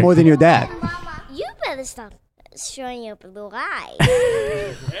than You have me. more than your dad. Mama, you better stop showing your blue eyes.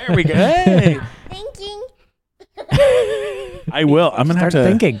 There we go. Hey, Thinking. I will. I'm gonna Start have to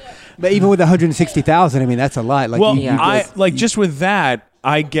thinking. But even with 160,000, I mean, that's a lot. Like, Well, you I just- like just with that,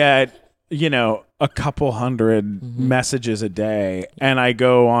 I get a couple hundred messages a day, and I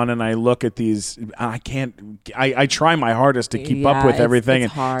go on and I look at these. I can't. I try my hardest to keep up Yeah, with it's- everything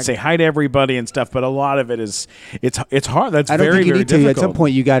it's and hard. say hi to everybody and stuff. But a lot of it is it's hard. That's I don't very think you very need to. difficult. At some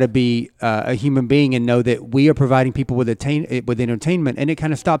point, you got to be a human being and know that we are providing people with entertainment, and it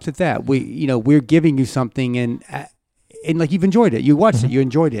kind of stops at that. We're giving you something, and like you've enjoyed it. You watched it. You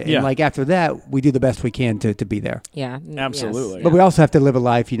enjoyed it. Yeah. And like after that, we do the best we can to be there. Yeah. Absolutely. Yes. But we also have to live a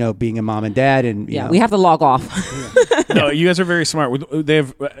life, being a mom and dad, and you Yeah, know. we have to log off. No, you guys are very smart. They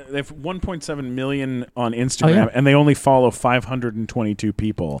have 1.7 million on Instagram, Oh, yeah. and they only follow 522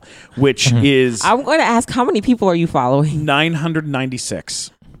 people, which is I'm going to ask, how many people are you following?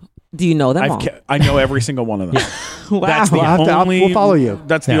 996. Do you know them all? I know every single one of them. Wow. That's the only. We'll follow you.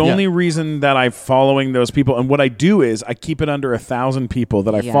 That's the only reason that I'm following those people. And what I do is I keep it under 1,000 people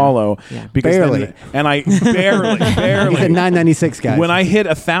that I follow. Yeah. Because Barely. and I barely. He's at 996, guys. When I hit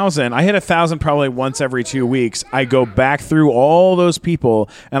 1,000, I hit 1,000 probably once every 2 weeks. I go back through all those people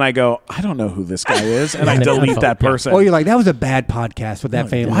and I go, I don't know who this guy is, and I delete that person. Or you're like, that was a bad podcast with that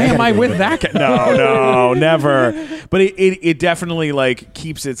family. Why am I with that guy? No, never. But it definitely like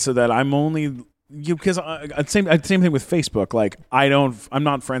keeps it so that I'm only. Because same thing with Facebook. Like I'm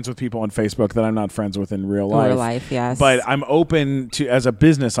not friends with people on Facebook that I'm not friends with in real life. Real life, yes. But I'm open to as a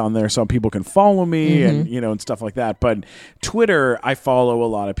business on there, so people can follow me and and stuff like that. But Twitter, I follow a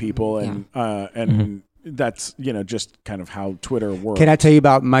lot of people, and that's just kind of how Twitter works. Can I tell you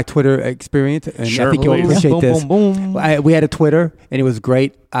about my Twitter experience? And Sure, I think you'll please. appreciate this. Boom. We had a Twitter, and it was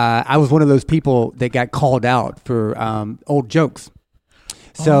great. I was one of those people that got called out for old jokes.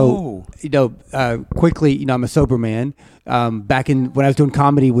 So, quickly, I'm a sober man. Back when I was doing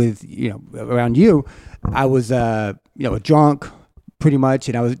comedy with, around you, I was, a drunk pretty much.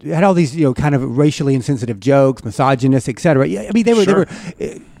 And I had all these, kind of racially insensitive jokes, misogynist, et cetera. Yeah, I mean, they were,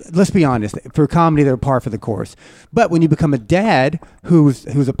 let's be honest, for comedy, they're par for the course. But when you become a dad who's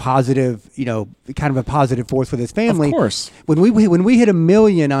a positive, kind of a positive force for his family. Of course. When we hit 1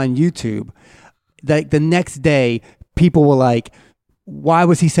 million on YouTube, the next day, people were like, why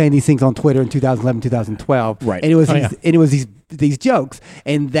was he saying these things on Twitter in 2011, 2012? Right. And it was these jokes.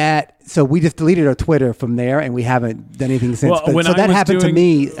 And so we just deleted our Twitter from there, and we haven't done anything since. Well, So that happened to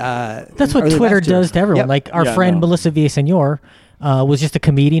me. That's what Twitter does to everyone. Yep. Like our friend Melissa Villasenor was just a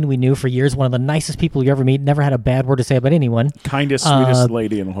comedian we knew for years, one of the nicest people you ever meet, never had a bad word to say about anyone. Kindest, sweetest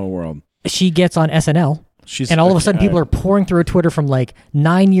lady in the whole world. She gets on SNL. And all of a sudden, people are pouring through her Twitter from like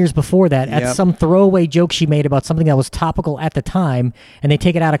 9 years before that at some throwaway joke she made about something that was topical at the time, and they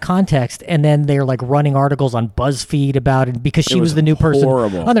take it out of context, and then they're like running articles on BuzzFeed about it because she was the new person.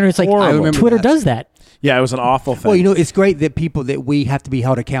 Horrible. On there, it's like Twitter does that. Yeah, it was an awful thing. Well, it's great that we have to be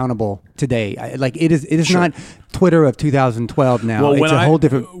held accountable today. It is not Twitter of 2012 now. Well, it's a whole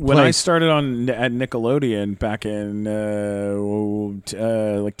different place. When I started at Nickelodeon back in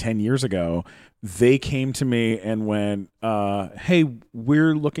like 10 years ago, they came to me and went, hey,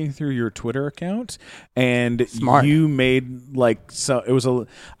 we're looking through your Twitter account, and you made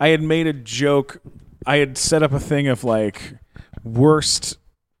I had made a joke. I had set up a thing of like worst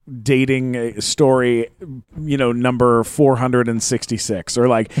dating story, number 466, or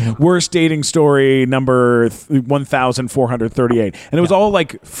like worst dating story number 1438, and it was all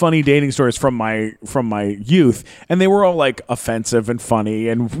like funny dating stories from my youth, and they were all like offensive and funny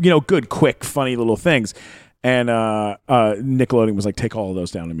and good, quick, funny little things. And Nickelodeon was like, take all of those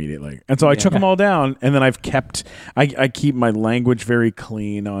down immediately. And so I took them all down, and then I keep my language very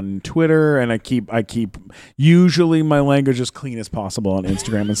clean on Twitter, and I keep usually my language as clean as possible on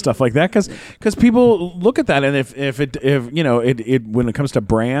Instagram and stuff like that, because people look at that, and if it when it comes to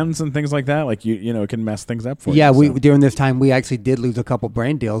brands and things like that, like it can mess things up for you. Yeah, during this time we actually did lose a couple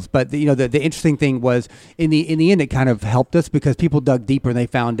brand deals, but the interesting thing was in the end it kind of helped us because people dug deeper and they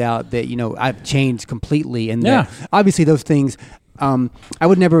found out that I've changed completely. And obviously those things, I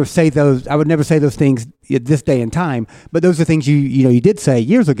would never say those things at this day and time, but those are things you did say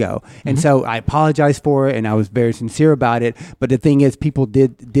years ago. And so I apologize for it, and I was very sincere about it. But the thing is, people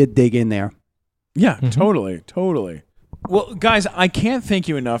did dig in there. Yeah, totally. Well, guys, I can't thank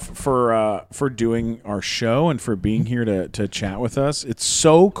you enough for doing our show and for being here to chat with us. It's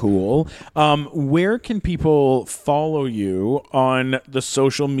so cool. Where can people follow you on the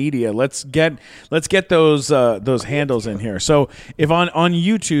social media? Let's get those handles in here. So if on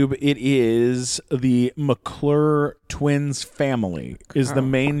YouTube, it is the McClure Twins Family is the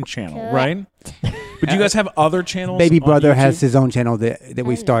main channel, right? But do you guys have other channels? Baby on brother YouTube? has his own channel that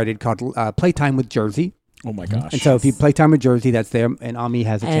we started called Playtime with Jersey. Oh my gosh. And so if you Playtime with Jersey, that's there. And Ami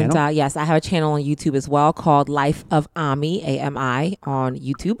has a channel. And yes, I have a channel on YouTube as well called Life of Ami, AMI, on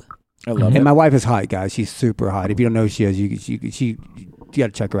YouTube. I love it. And my wife is hot, guys. She's super hot. If you don't know who she is, you got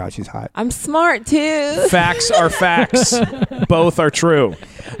to check her out. She's hot. I'm smart too. Facts are facts. Both are true.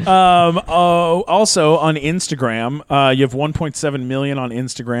 Also on Instagram, you have 1.7 million on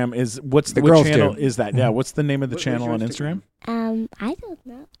Instagram. Which channel is that? Yeah, what's the name of the channel on Instagram? I don't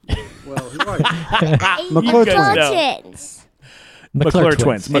know. Well, McClure Twins. Twins. McClure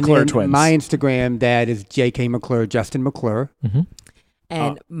Twins. McClure Twins. My Instagram, that is JK McClure, Justin McClure.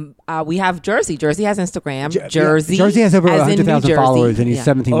 And we have Jersey. Jersey has Instagram. Jersey has over as in 100,000 New Jersey. followers, and he's Yeah.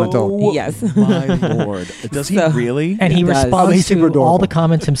 17 months old. Yes. My Lord. Does he really? And he does. responds He's super to adorable. all the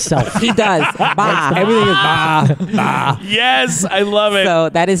comments himself. He does. Bye. Everything is bah. Yes, I love it. So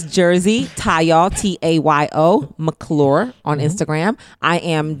that is Jersey Tayo, Tayo McClure on Instagram. I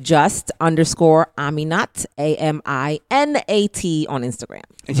am just_Aminat, Aminat on Instagram.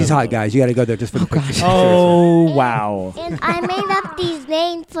 And she's hot, guys. You got to go there just for the picture. Oh, wow. And I made up these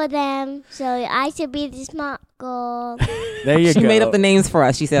names for them, so I should be the smart girl. There you She go. made up the names for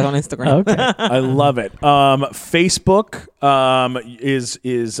us, she said on Instagram. Okay. I love it. Facebook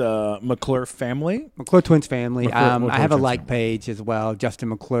is McClure family. McClure Twins family. McClure I have a Twins like family. page as well, Justin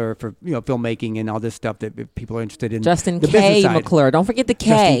McClure, for filmmaking and all this stuff that people are interested in. Justin the K. business side. McClure. Don't forget the K.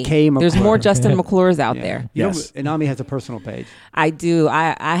 Justin K. There's McClure. more Justin McClures out there. Yes. And Ami has a personal page. I do.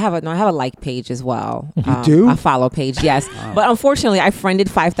 I have a like page as well. You do? A follow page, yes. But unfortunately, I friended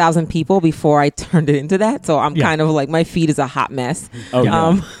 5,000 people before I turned it into that. So I'm kind of like, my feed is a hot mess. Oh,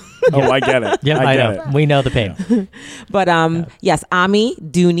 yeah. I get it. Yep, I I get know. it. We know the pain. But yes, Ami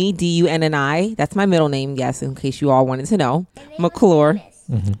Dunni, Dunni. That's my middle name. Yes, in case you all wanted to know, McClure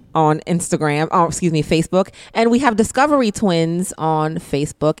on Instagram. Oh, excuse me, Facebook, and we have Discovery Twins on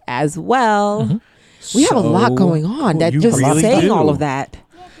Facebook as well. We have a lot going on. That you just really saying do. all of that.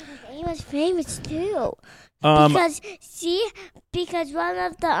 He was famous too. Um, Because one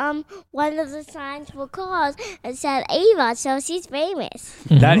of the signs for cars said Ava, so she's famous.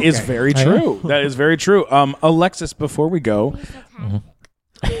 That is very I true. That is very true. Alexis, before we go,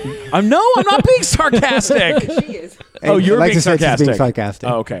 I'm not being sarcastic. She is. Oh, you're Alexis being said she's sarcastic. being sarcastic.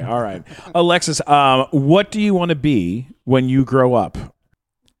 Oh, okay, all right. Alexis, what do you want to be when you grow up?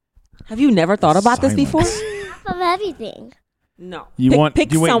 Have you never thought about this before? Half of everything. No. You want? pick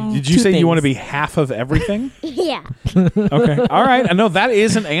wait, some did you two say you want to things. be half of everything? Yeah. Okay, all right. I know that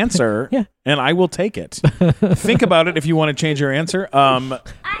is an answer, Yeah. and I will take it. Think about it if you want to change your answer. I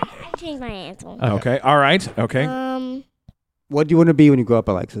changed my answer. Okay. All right. Okay. What do you want to be when you grow up,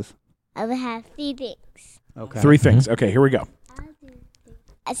 Alexis? I will have 3 things. Okay. 3 things. Okay. Here we go.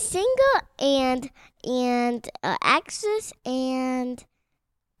 A singer and actress and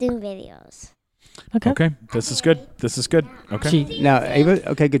do videos. Okay. This is good. This is good. Okay. Now, Ava.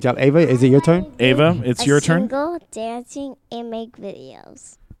 Okay, good job. Ava, is it your turn? Ava, it's your turn. Single, dancing, and make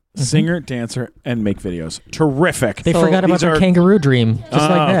videos. Singer, dancer, and make videos. Terrific. They forgot about these their are- kangaroo dream. Just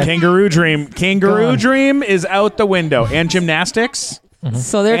like that. Kangaroo dream. Kangaroo Gone. dream is out the window. And gymnastics.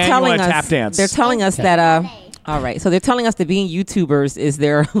 So they're And you telling wanna us. tap dance. They're telling us that. All right. So they're telling us that being YouTubers is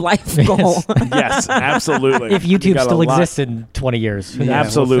their life goal. Yes, absolutely. If You YouTube got a still lot- exists in 20 years. who knows?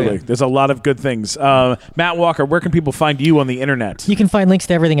 Absolutely. we'll see. There's a lot of good things. Matt Walker, where can people find you on the internet? You can find links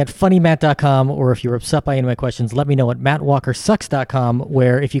to everything at funnymatt.com, or if you're upset by any of my questions, let me know at mattwalkersucks.com,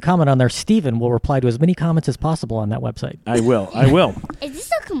 where if you comment on there, Steven will reply to as many comments as possible on that website. I will. Is this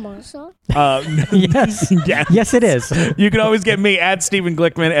a commercial? Yes. Yes. Yes, it is. You can always get me at Stephen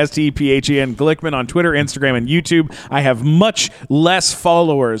Glickman, STEPHEN Glickman on Twitter, Instagram, and YouTube. I have much less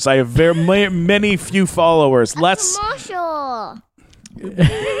followers. I have many few followers. Less. Commercial.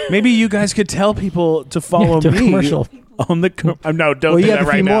 Maybe you guys could tell people to follow to a me commercial. on the. No, don't Well, do you that have a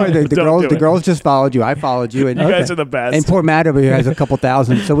right few now. more. The Don't girls, do the it. girls just followed you. I followed you, and You guys are the best. And poor Matt over here has a couple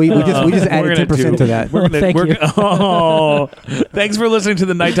thousand. So we just We're added gonna 10% to that. We're gonna, Thank we're you. Oh, thanks for listening to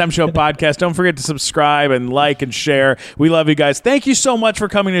the Nighttime Show podcast. Don't forget to subscribe and like and share. We love you guys. Thank you so much for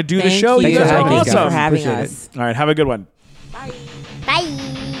coming to do the Thank show. you. You guys are Thank you, guys. awesome. for having Appreciate it. us. All right, have a good one.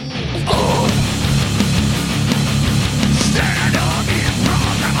 Bye.